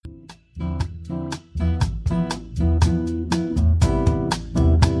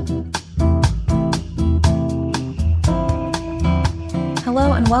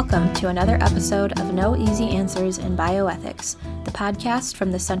welcome to another episode of No Easy Answers in Bioethics, the podcast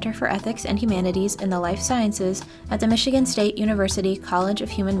from the Center for Ethics and Humanities in the Life Sciences at the Michigan State University College of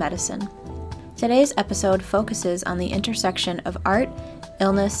Human Medicine. Today's episode focuses on the intersection of art,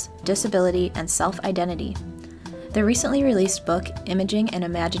 illness, disability, and self-identity. The recently released book, Imaging and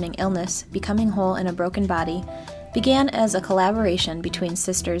Imagining Illness, Becoming Whole in a Broken Body, began as a collaboration between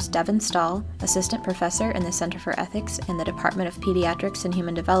sisters Devan Stahl, assistant professor in the Center for Ethics in the Department of Pediatrics and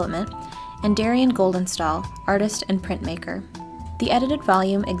Human Development, and Darian Goldenstahl, artist and printmaker. The edited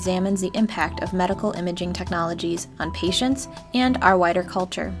volume examines the impact of medical imaging technologies on patients and our wider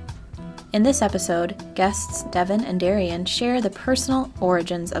culture. In this episode, guests Devan and Darian share the personal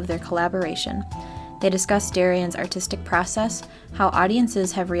origins of their collaboration. They discuss Darian's artistic process, how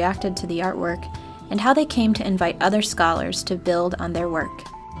audiences have reacted to the artwork, and how they came to invite other scholars to build on their work.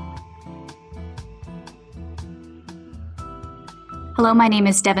 Hello, my name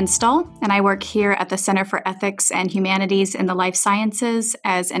is Devan Stahl, and I work here at the Center for Ethics and Humanities in the Life Sciences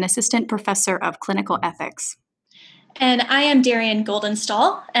as an assistant professor of clinical ethics. And I am Darian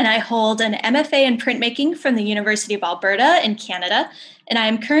Goldenstahl, and I hold an MFA in printmaking from the University of Alberta in Canada, and I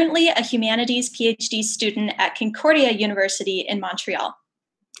am currently a humanities PhD student at Concordia University in Montreal.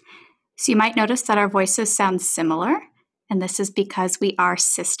 So you might notice that our voices sound similar, and this is because we are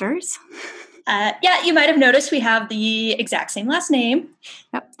sisters. You might have noticed we have the exact same last name.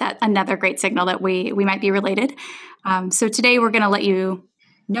 Yep, that's another great signal that we might be related. So today we're going to let you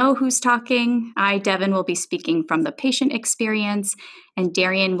know who's talking. I, Devan, will be speaking from the patient experience, and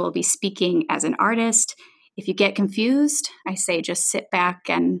Darian will be speaking as an artist. If you get confused, I say just sit back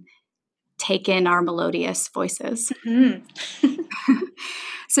and take in our melodious voices. Mm-hmm.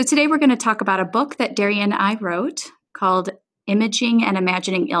 So today we're going to talk about a book that Darian and I wrote called Imaging and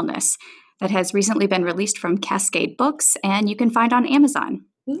Imagining Illness that has recently been released from Cascade Books and you can find on Amazon.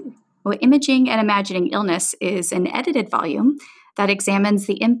 Ooh. Well, Imaging and Imagining Illness is an edited volume that examines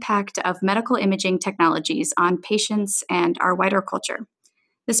the impact of medical imaging technologies on patients and our wider culture.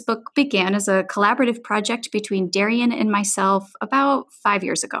 This book began as a collaborative project between Darian and myself about 5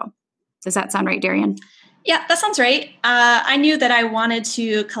 years ago. Does that sound right, Darian? Yeah, that sounds right. I knew that I wanted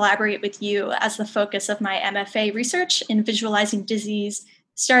to collaborate with you as the focus of my MFA research in visualizing disease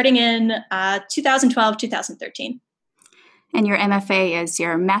starting in 2012-2013. And your MFA is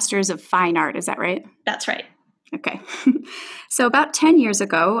your Master's of Fine Art, is that right? That's right. Okay. So about 10 years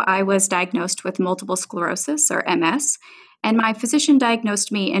ago, I was diagnosed with multiple sclerosis, or MS, and my physician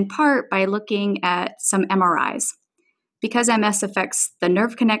diagnosed me in part by looking at some MRIs. Because MS affects the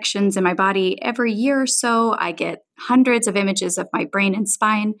nerve connections in my body, every year or so, I get hundreds of images of my brain and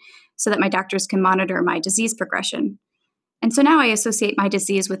spine so that my doctors can monitor my disease progression. And so now I associate my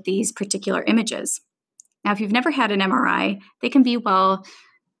disease with these particular images. Now, if you've never had an MRI, they can be, a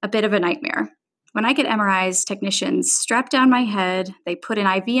bit of a nightmare. When I get MRIs, technicians strap down my head, they put an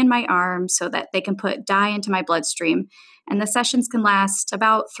IV in my arm so that they can put dye into my bloodstream, and the sessions can last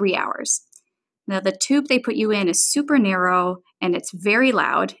about 3 hours. Now, the tube they put you in is super narrow, and it's very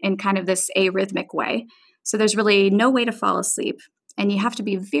loud in kind of this arrhythmic way. So there's really no way to fall asleep, and you have to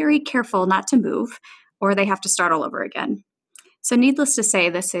be very careful not to move, or they have to start all over again. So needless to say,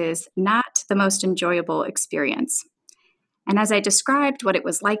 this is not the most enjoyable experience. And as I described what it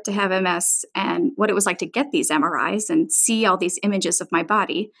was like to have MS and what it was like to get these MRIs and see all these images of my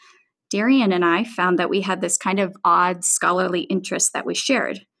body, Darian and I found that we had this kind of odd scholarly interest that we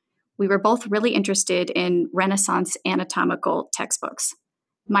shared. We were both really interested in Renaissance anatomical textbooks.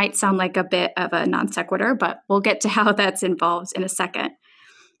 Might sound like a bit of a non sequitur, but we'll get to how that's involved in a second.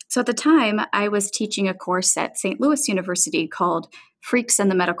 So at the time, I was teaching a course at St. Louis University called Freaks in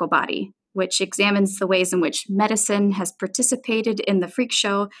the Medical Body, which examines the ways in which medicine has participated in the freak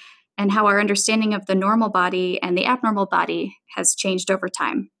show and how our understanding of the normal body and the abnormal body has changed over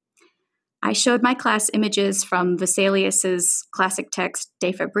time. I showed my class images from Vesalius's classic text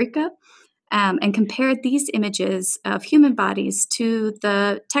De Fabrica and compared these images of human bodies to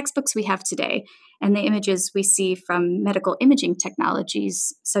the textbooks we have today and the images we see from medical imaging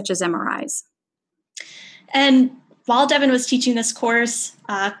technologies such as MRIs. And while Devan was teaching this course,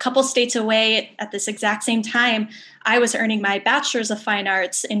 a couple states away at this exact same time, I was earning my Bachelor's of Fine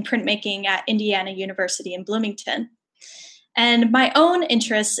Arts in printmaking at Indiana University in Bloomington. And my own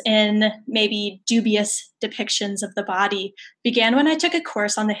interest in maybe dubious depictions of the body began when I took a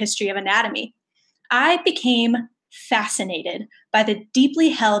course on the history of anatomy. I became fascinated by the deeply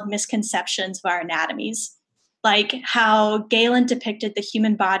held misconceptions of our anatomies, like how Galen depicted the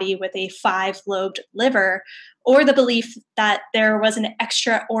human body with a 5-lobed liver, or the belief that there was an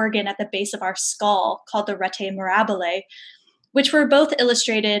extra organ at the base of our skull called the rete mirabile, which were both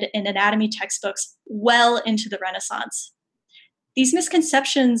illustrated in anatomy textbooks well into the Renaissance. These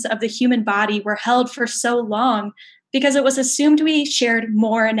misconceptions of the human body were held for so long because it was assumed we shared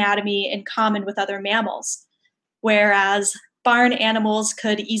more anatomy in common with other mammals. Whereas barn animals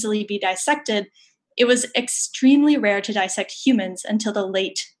could easily be dissected, it was extremely rare to dissect humans until the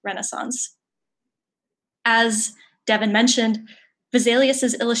late Renaissance. As Devan mentioned,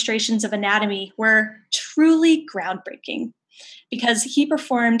 Vesalius's illustrations of anatomy were truly groundbreaking because he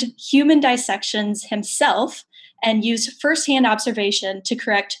performed human dissections himself and used firsthand observation to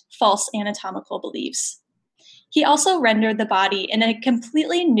correct false anatomical beliefs. He also rendered the body in a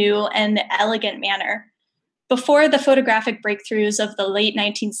completely new and elegant manner. Before the photographic breakthroughs of the late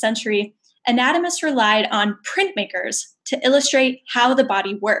 19th century, anatomists relied on printmakers to illustrate how the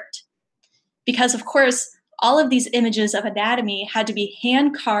body worked. Because, of course, all of these images of anatomy had to be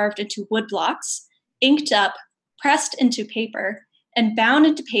hand-carved into wood blocks, inked up, pressed into paper, and bound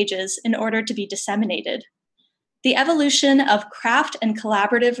into pages in order to be disseminated. The evolution of craft and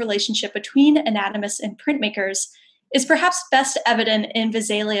collaborative relationship between anatomists and printmakers is perhaps best evident in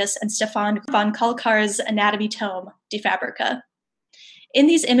Vesalius and Stefan von Kalkar's anatomy tome, De Fabrica. In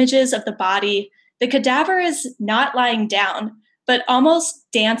these images of the body, the cadaver is not lying down, but almost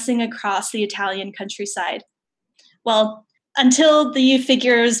dancing across the Italian countryside. Well, until the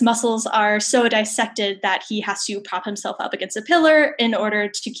figure's muscles are so dissected that he has to prop himself up against a pillar in order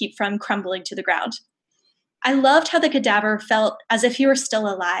to keep from crumbling to the ground. I loved how the cadaver felt as if he were still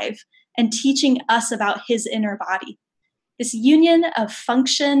alive and teaching us about his inner body. This union of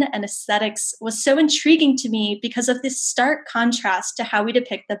function and aesthetics was so intriguing to me because of this stark contrast to how we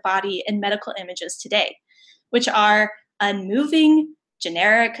depict the body in medical images today, which are unmoving,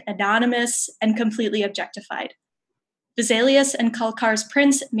 generic, anonymous, and completely objectified. Vesalius and Kalkar's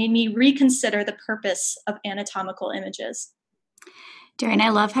prints made me reconsider the purpose of anatomical images. Darian, I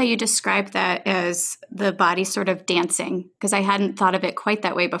love how you describe that as the body sort of dancing, because I hadn't thought of it quite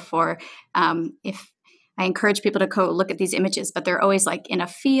that way before. If I encourage people to go look at these images, but they're always like in a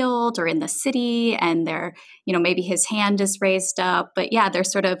field or in the city, and they're, maybe his hand is raised up, but yeah, they're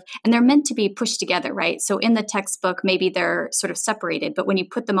sort of, and they're meant to be pushed together, right? So in the textbook, maybe they're sort of separated, but when you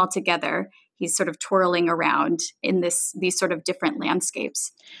put them all together, he's sort of twirling around in these sort of different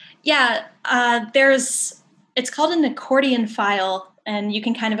landscapes. Yeah, it's called an accordion file. And you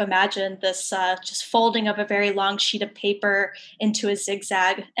can kind of imagine this just folding of a very long sheet of paper into a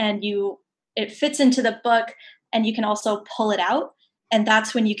zigzag, and it fits into the book, and you can also pull it out. And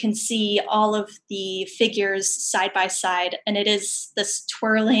that's when you can see all of the figures side by side. And it is this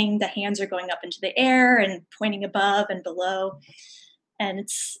twirling, the hands are going up into the air and pointing above and below. And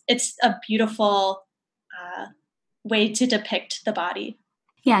it's a beautiful way to depict the body.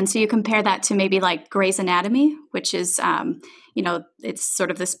 Yeah, and so you compare that to maybe like Grey's Anatomy, which is, it's sort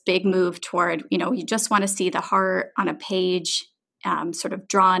of this big move toward, you just want to see the heart on a page, sort of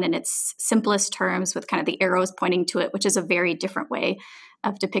drawn in its simplest terms with kind of the arrows pointing to it, which is a very different way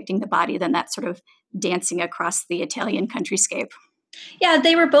of depicting the body than that sort of dancing across the Italian countryscape. Yeah,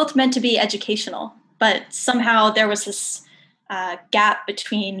 they were both meant to be educational, but somehow there was this gap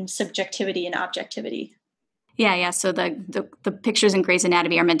between subjectivity and objectivity. Yeah. So the pictures in Grey's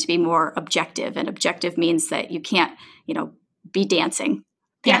Anatomy are meant to be more objective, and objective means that you can't, be dancing.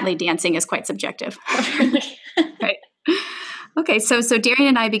 Apparently, dancing is quite subjective. Right. Okay. So Darian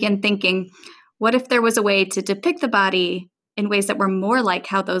and I began thinking, what if there was a way to depict the body in ways that were more like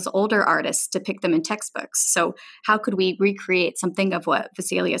how those older artists depict them in textbooks? So how could we recreate something of what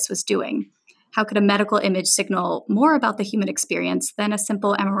Vesalius was doing? How could a medical image signal more about the human experience than a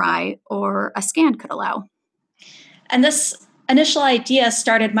simple MRI or a scan could allow? And this initial idea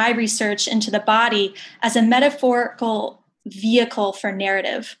started my research into the body as a metaphorical vehicle for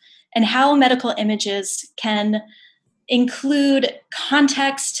narrative, and how medical images can include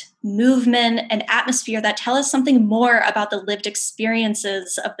context, movement, and atmosphere that tell us something more about the lived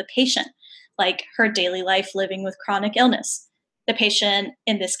experiences of the patient, like her daily life living with chronic illness. The patient,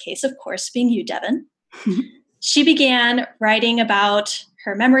 in this case, of course, being you, Devan. She began writing about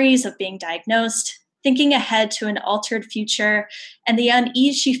her memories of being diagnosed, thinking ahead to an altered future, and the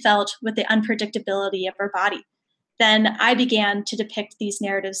unease she felt with the unpredictability of her body. Then I began to depict these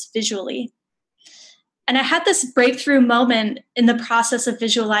narratives visually. And I had this breakthrough moment in the process of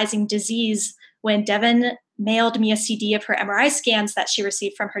visualizing disease when Devan mailed me a CD of her MRI scans that she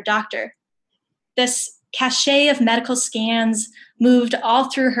received from her doctor. This cachet of medical scans moved all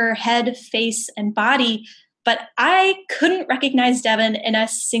through her head, face, and body, but I couldn't recognize Devan in a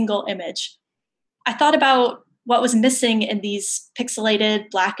single image. I thought about what was missing in these pixelated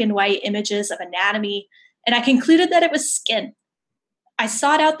black and white images of anatomy, and I concluded that it was skin. I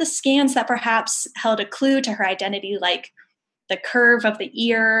sought out the scans that perhaps held a clue to her identity, like the curve of the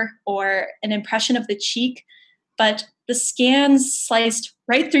ear or an impression of the cheek, but the scans sliced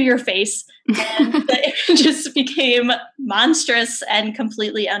right through your face and the images became monstrous and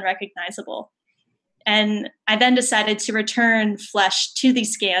completely unrecognizable. And I then decided to return flesh to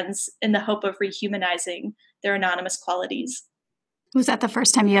these scans in the hope of rehumanizing their anonymous qualities. Was that the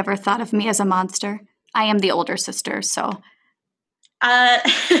first time you ever thought of me as a monster? I am the older sister, so.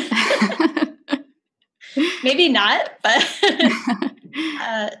 Maybe not, but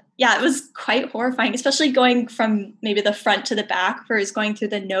yeah, it was quite horrifying, especially going from maybe the front to the back versus going through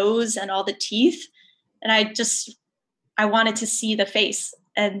the nose and all the teeth. And I wanted to see the face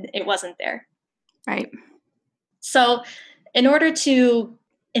and it wasn't there. Right. So in order to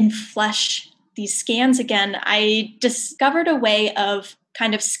enflesh these scans again, I discovered a way of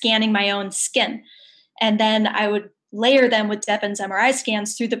kind of scanning my own skin. And then I would layer them with Devan's MRI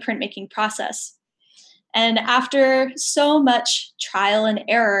scans through the printmaking process. And after so much trial and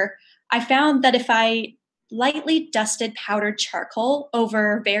error, I found that if I lightly dusted powdered charcoal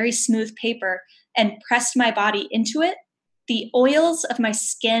over very smooth paper and pressed my body into it, the oils of my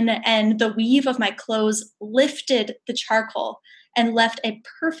skin and the weave of my clothes lifted the charcoal and left a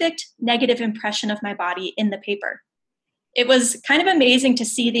perfect negative impression of my body in the paper. It was kind of amazing to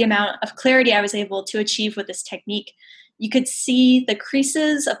see the amount of clarity I was able to achieve with this technique. You could see the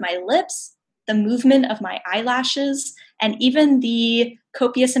creases of my lips, the movement of my eyelashes, and even the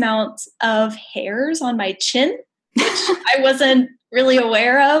copious amounts of hairs on my chin, which I wasn't really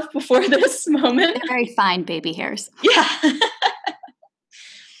aware of before this moment. They're very fine baby hairs. Yeah.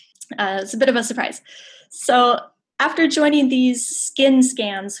 It's a bit of a surprise. So after joining these skin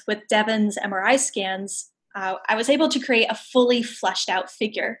scans with Devan's MRI scans, I was able to create a fully fleshed out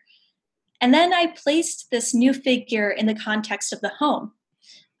figure. And then I placed this new figure in the context of the home.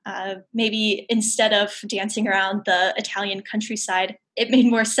 Maybe instead of dancing around the Italian countryside, it made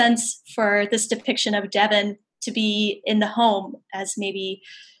more sense for this depiction of Devan to be in the home as maybe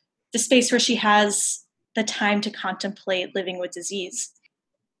the space where she has the time to contemplate living with disease.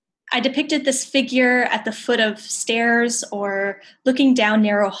 I depicted this figure at the foot of stairs or looking down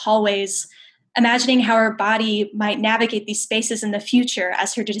narrow hallways, imagining how her body might navigate these spaces in the future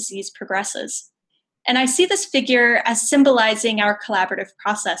as her disease progresses. And I see this figure as symbolizing our collaborative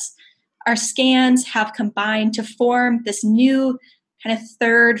process. Our scans have combined to form this new kind of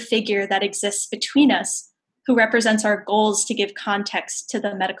third figure that exists between us, who represents our goals to give context to the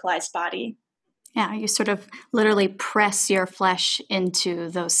medicalized body. Yeah, you sort of literally press your flesh into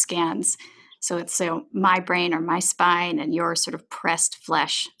those scans. So it's my brain or my spine and your sort of pressed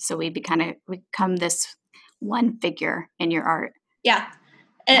flesh. So we become this one figure in your art. Yeah.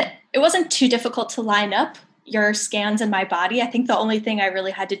 It wasn't too difficult to line up your scans in my body. I think the only thing I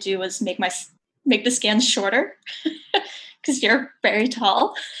really had to do was make the scans shorter because you're very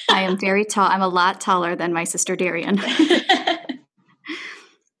tall. I am very tall. I'm a lot taller than my sister Darian.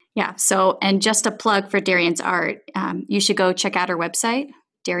 Yeah. So, and just a plug for Darian's art, you should go check out her website,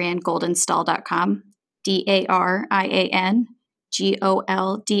 DarianGoldenstahl.com,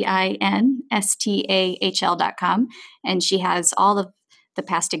 DarianGoldenstahl.com. And she has all of the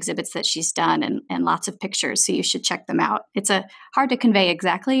past exhibits that she's done and lots of pictures. So you should check them out. It's hard to convey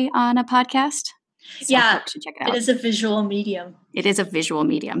exactly on a podcast. So yeah, folks should check it out. It is a visual medium. It is a visual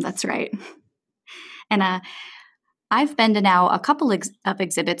medium. That's right. And I've been to now a couple of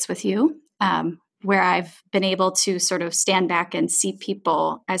exhibits with you where I've been able to sort of stand back and see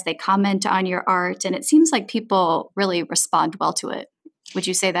people as they comment on your art. And it seems like people really respond well to it. Would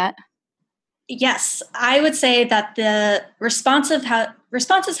you say that? Yes, I would say that the responses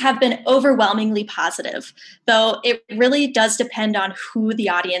have been overwhelmingly positive, though it really does depend on who the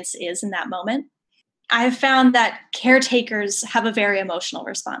audience is in that moment. I've found that caretakers have a very emotional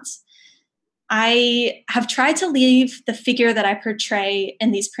response. I have tried to leave the figure that I portray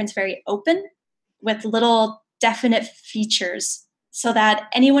in these prints very open with little definite features so that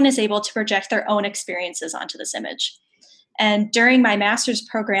anyone is able to project their own experiences onto this image. And during my master's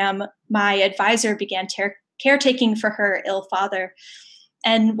program, my advisor began caretaking for her ill father.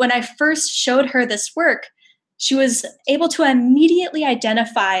 And when I first showed her this work, she was able to immediately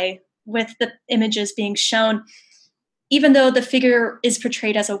identify with the images being shown. Even though the figure is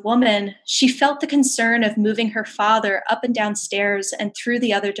portrayed as a woman, she felt the concern of moving her father up and down stairs and through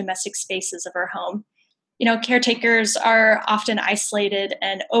the other domestic spaces of her home. You know, caretakers are often isolated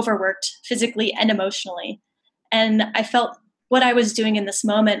and overworked physically and emotionally. And I felt what I was doing in this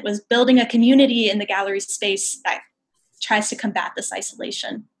moment was building a community in the gallery space that tries to combat this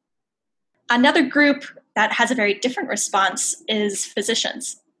isolation. Another group that has a very different response is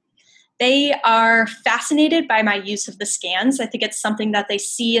physicians. They are fascinated by my use of the scans. I think it's something that they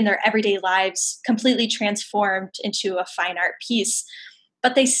see in their everyday lives completely transformed into a fine art piece,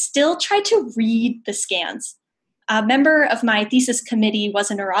 but they still try to read the scans. A member of my thesis committee was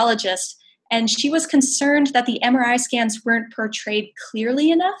a neurologist, and she was concerned that the MRI scans weren't portrayed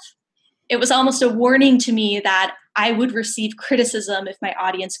clearly enough. It was almost a warning to me that I would receive criticism if my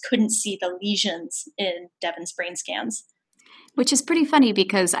audience couldn't see the lesions in Devan's brain scans. Which is pretty funny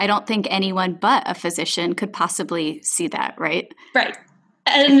because I don't think anyone but a physician could possibly see that, right? Right.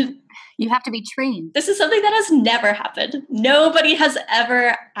 And you have to be trained. This is something that has never happened. Nobody has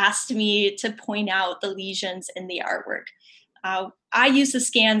ever asked me to point out the lesions in the artwork. I use the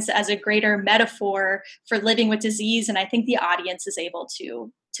scans as a greater metaphor for living with disease, and I think the audience is able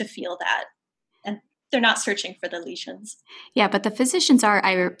to feel that. And they're not searching for the lesions. Yeah, but the physicians are.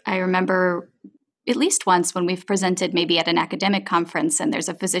 I remember at least once when we've presented maybe at an academic conference and there's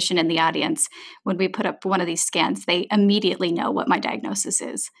a physician in the audience, when we put up one of these scans, they immediately know what my diagnosis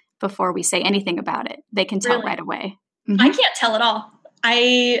is before we say anything about it. They can tell right away. Mm-hmm. I can't tell at all.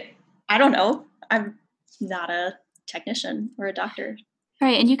 I don't know. I'm not a technician or a doctor.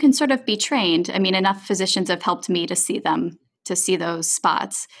 Right. And you can sort of be trained. I mean, enough physicians have helped me to see them, to see those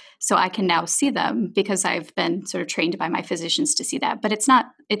spots. So I can now see them because I've been sort of trained by my physicians to see that. But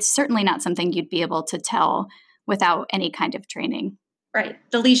it's certainly not something you'd be able to tell without any kind of training. Right.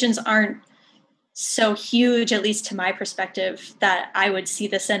 The lesions aren't so huge, at least to my perspective, that I would see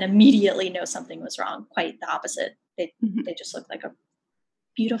this and immediately know something was wrong. Quite the opposite. They just look like a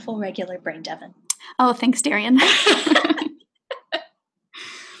beautiful, regular brain, Devan. Oh, thanks, Darian.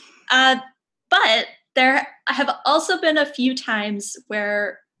 But there have also been a few times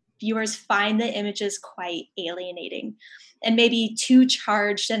where viewers find the images quite alienating and maybe too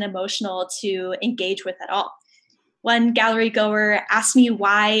charged and emotional to engage with at all. One gallery goer asked me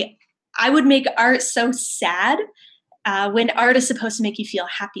why I would make art so sad when art is supposed to make you feel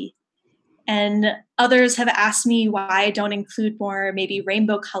happy. And others have asked me why I don't include more maybe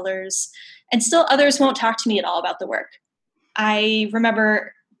rainbow colors. And still others won't talk to me at all about the work. I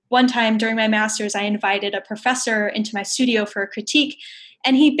remember one time during my master's, I invited a professor into my studio for a critique,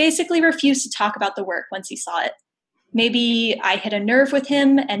 and he basically refused to talk about the work once he saw it. Maybe I hit a nerve with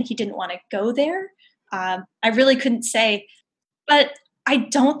him and he didn't want to go there. I really couldn't say, but I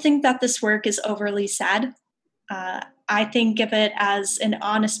don't think that this work is overly sad. I think of it as an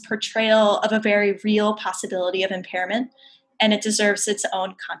honest portrayal of a very real possibility of impairment, and it deserves its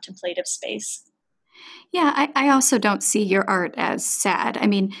own contemplative space. Yeah, I also don't see your art as sad. I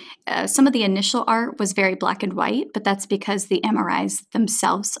mean, some of the initial art was very black and white, but that's because the MRIs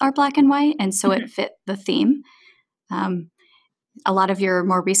themselves are black and white, and so it fit the theme. A lot of your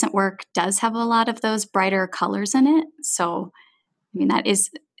more recent work does have a lot of those brighter colors in it. So, I mean, that is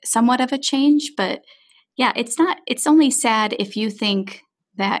somewhat of a change, but yeah, it's only sad if you think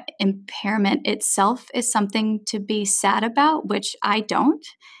that impairment itself is something to be sad about, which I don't.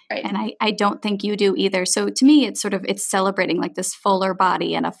 Right. And I don't think you do either. So to me, it's celebrating like this fuller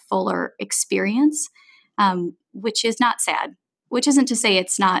body and a fuller experience, which is not sad, which isn't to say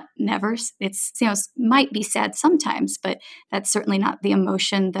it's not never. It's, might be sad sometimes, but that's certainly not the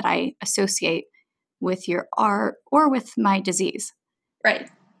emotion that I associate with your art or with my disease. Right.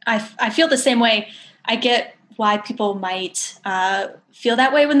 I feel the same way. I get why people might feel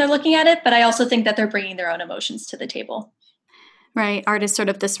that way when they're looking at it, but I also think that they're bringing their own emotions to the table. Right. Art is sort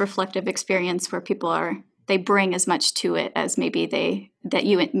of this reflective experience where they bring as much to it as maybe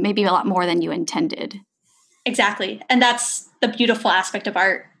a lot more than you intended. Exactly. And that's the beautiful aspect of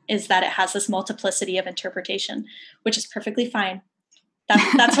art, is that it has this multiplicity of interpretation, which is perfectly fine.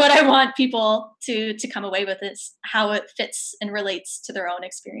 That's what I want people to come away with, is how it fits and relates to their own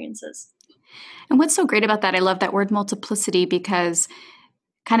experiences. And what's so great about that, I love that word multiplicity, because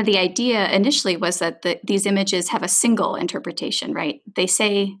kind of the idea initially was that these images have a single interpretation, right? They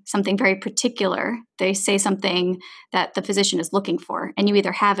say something very particular. They say something that the physician is looking for, and you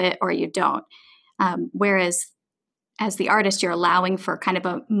either have it or you don't. Whereas as the artist, you're allowing for kind of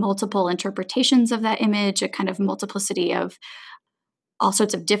a multiple interpretations of that image, a kind of multiplicity of all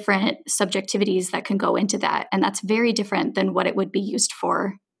sorts of different subjectivities that can go into that. And that's very different than what it would be used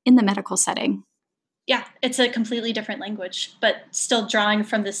for in the medical setting. Yeah, it's a completely different language, but still drawing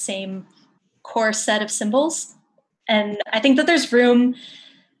from the same core set of symbols. And I think that there's room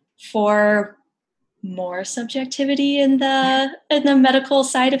for more subjectivity in the medical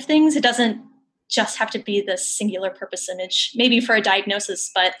side of things. It doesn't just have to be this singular purpose image, maybe for a diagnosis,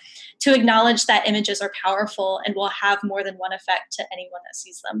 but to acknowledge that images are powerful and will have more than one effect to anyone that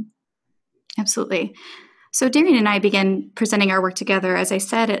sees them. Absolutely. So Darian and I began presenting our work together, as I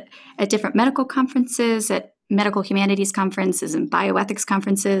said, at different medical conferences, at medical humanities conferences and bioethics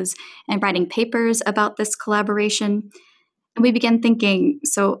conferences, and writing papers about this collaboration. And we began thinking,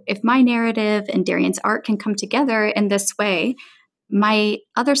 so if my narrative and Darian's art can come together in this way, my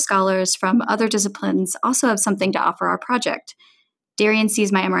other scholars from other disciplines also have something to offer our project. Darian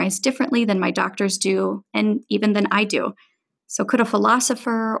sees my MRIs differently than my doctors do, and even than I do. So could a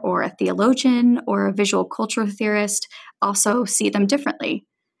philosopher or a theologian or a visual culture theorist also see them differently?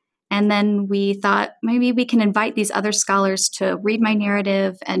 And then we thought maybe we can invite these other scholars to read my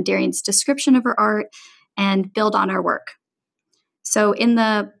narrative and Darian's description of her art and build on our work. So in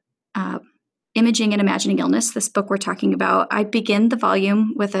the Imaging and Imagining Illness, this book we're talking about, I begin the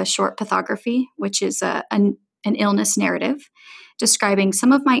volume with a short pathography, which is an illness narrative, describing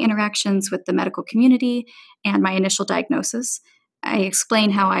some of my interactions with the medical community and my initial diagnosis. I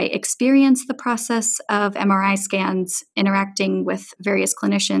explain how I experience the process of MRI scans, interacting with various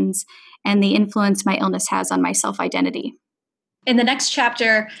clinicians, and the influence my illness has on my self-identity. In the next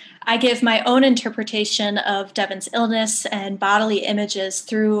chapter, I give my own interpretation of Devan's illness and bodily images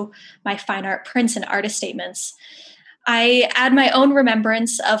through my fine art prints and artist statements. I add my own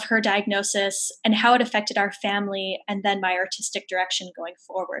remembrance of her diagnosis and how it affected our family, and then my artistic direction going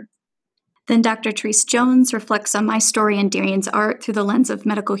forward. Then Dr. Therese Jones reflects on my story and Darian's art through the lens of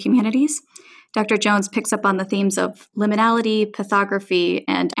medical humanities. Dr. Jones picks up on the themes of liminality, pathography,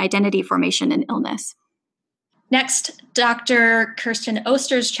 and identity formation in illness. Next, Dr. Kirsten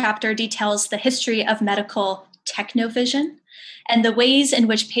Oster's chapter details the history of medical technovision and the ways in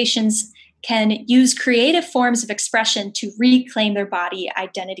which patients can use creative forms of expression to reclaim their body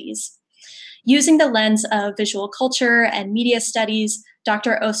identities. Using the lens of visual culture and media studies,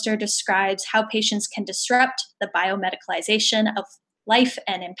 Dr. Oster describes how patients can disrupt the biomedicalization of life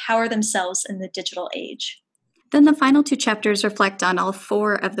and empower themselves in the digital age. Then the final two chapters reflect on all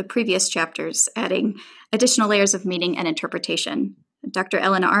four of the previous chapters, adding additional layers of meaning and interpretation. Dr.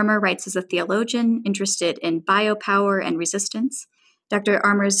 Ellen Armour writes as a theologian interested in biopower and resistance. Dr.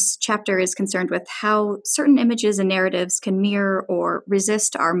 Armour's chapter is concerned with how certain images and narratives can mirror or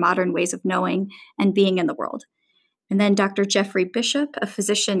resist our modern ways of knowing and being in the world. And then Dr. Jeffrey Bishop, a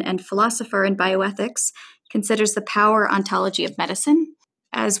physician and philosopher in bioethics, considers the power ontology of medicine,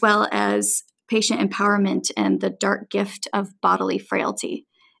 as well as patient empowerment and the dark gift of bodily frailty.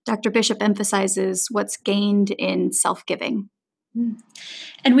 Dr. Bishop emphasizes what's gained in self-giving.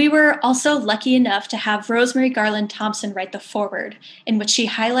 And we were also lucky enough to have Rosemary Garland Thompson write the foreword, in which she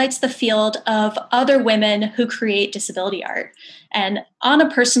highlights the field of other women who create disability art. And on a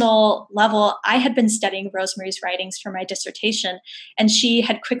personal level, I had been studying Rosemary's writings for my dissertation, and she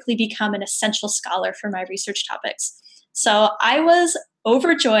had quickly become an essential scholar for my research topics. So I was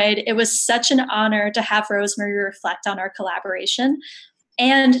overjoyed. It was such an honor to have Rosemary reflect on our collaboration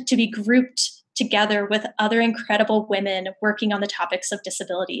and to be grouped together with other incredible women working on the topics of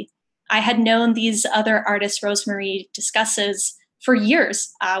disability. I had known these other artists Rosemary discusses for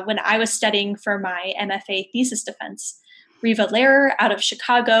years when I was studying for my MFA thesis defense. Riva Lehrer out of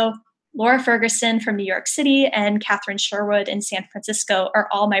Chicago, Laura Ferguson from New York City, and Catherine Sherwood in San Francisco are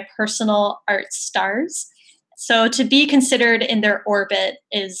all my personal art stars. So to be considered in their orbit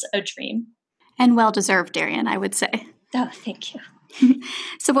is a dream. And well-deserved, Darian, I would say. Oh, thank you.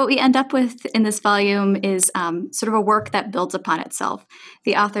 So what we end up with in this volume is sort of a work that builds upon itself.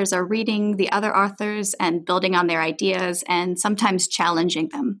 The authors are reading the other authors and building on their ideas and sometimes challenging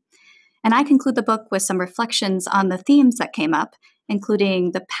them. And I conclude the book with some reflections on the themes that came up,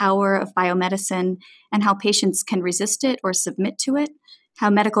 including the power of biomedicine and how patients can resist it or submit to it, how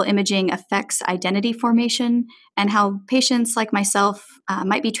medical imaging affects identity formation, and how patients like myself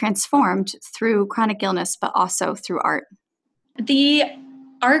might be transformed through chronic illness, but also through art. The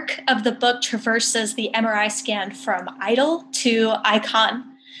arc of the book traverses the MRI scan from idol to icon.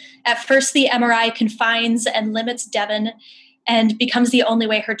 At first, the MRI confines and limits Devan and becomes the only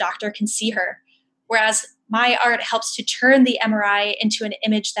way her doctor can see her, whereas my art helps to turn the MRI into an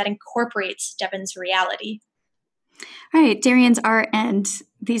image that incorporates Devan's reality. All right, Darian's art and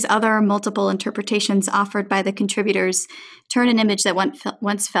these other multiple interpretations offered by the contributors turn an image that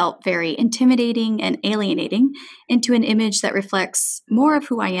once felt very intimidating and alienating into an image that reflects more of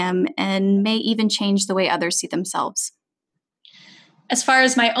who I am and may even change the way others see themselves. As far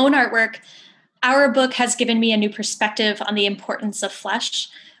as my own artwork, our book has given me a new perspective on the importance of flesh,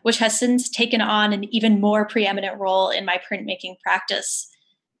 which has since taken on an even more preeminent role in my printmaking practice.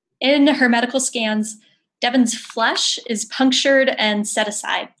 In her medical scans, Devan's flesh is punctured and set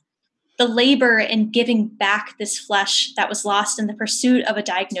aside. The labor in giving back this flesh that was lost in the pursuit of a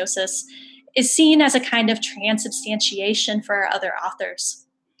diagnosis is seen as a kind of transubstantiation for our other authors.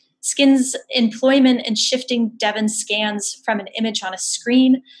 Skin's employment in shifting Devan's scans from an image on a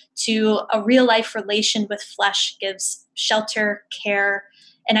screen to a real-life relation with flesh gives shelter, care,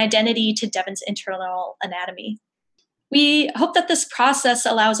 and identity to Devan's internal anatomy. We hope that this process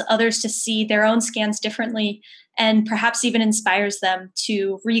allows others to see their own scans differently and perhaps even inspires them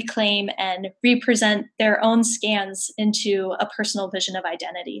to reclaim and represent their own scans into a personal vision of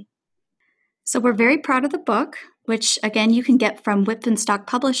identity. So we're very proud of the book, which again you can get from Whitman-Stock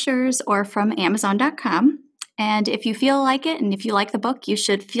Publishers or from Amazon.com. And if you feel like it and if you like the book, you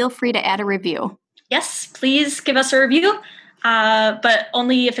should feel free to add a review. Yes, please give us a review, but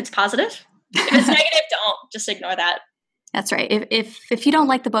only if it's positive. If it's negative, don't. Just ignore that. That's right. If you don't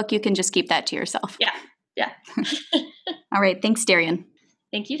like the book, you can just keep that to yourself. Yeah. All right. Thanks, Darian.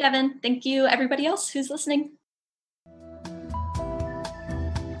 Thank you, Devan. Thank you, everybody else who's listening.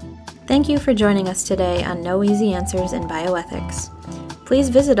 Thank you for joining us today on No Easy Answers in Bioethics. Please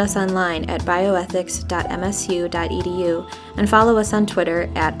visit us online at bioethics.msu.edu and follow us on Twitter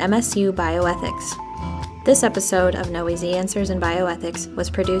at MSU Bioethics. This episode of No Easy Answers in Bioethics was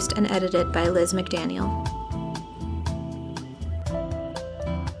produced and edited by Liz McDaniel.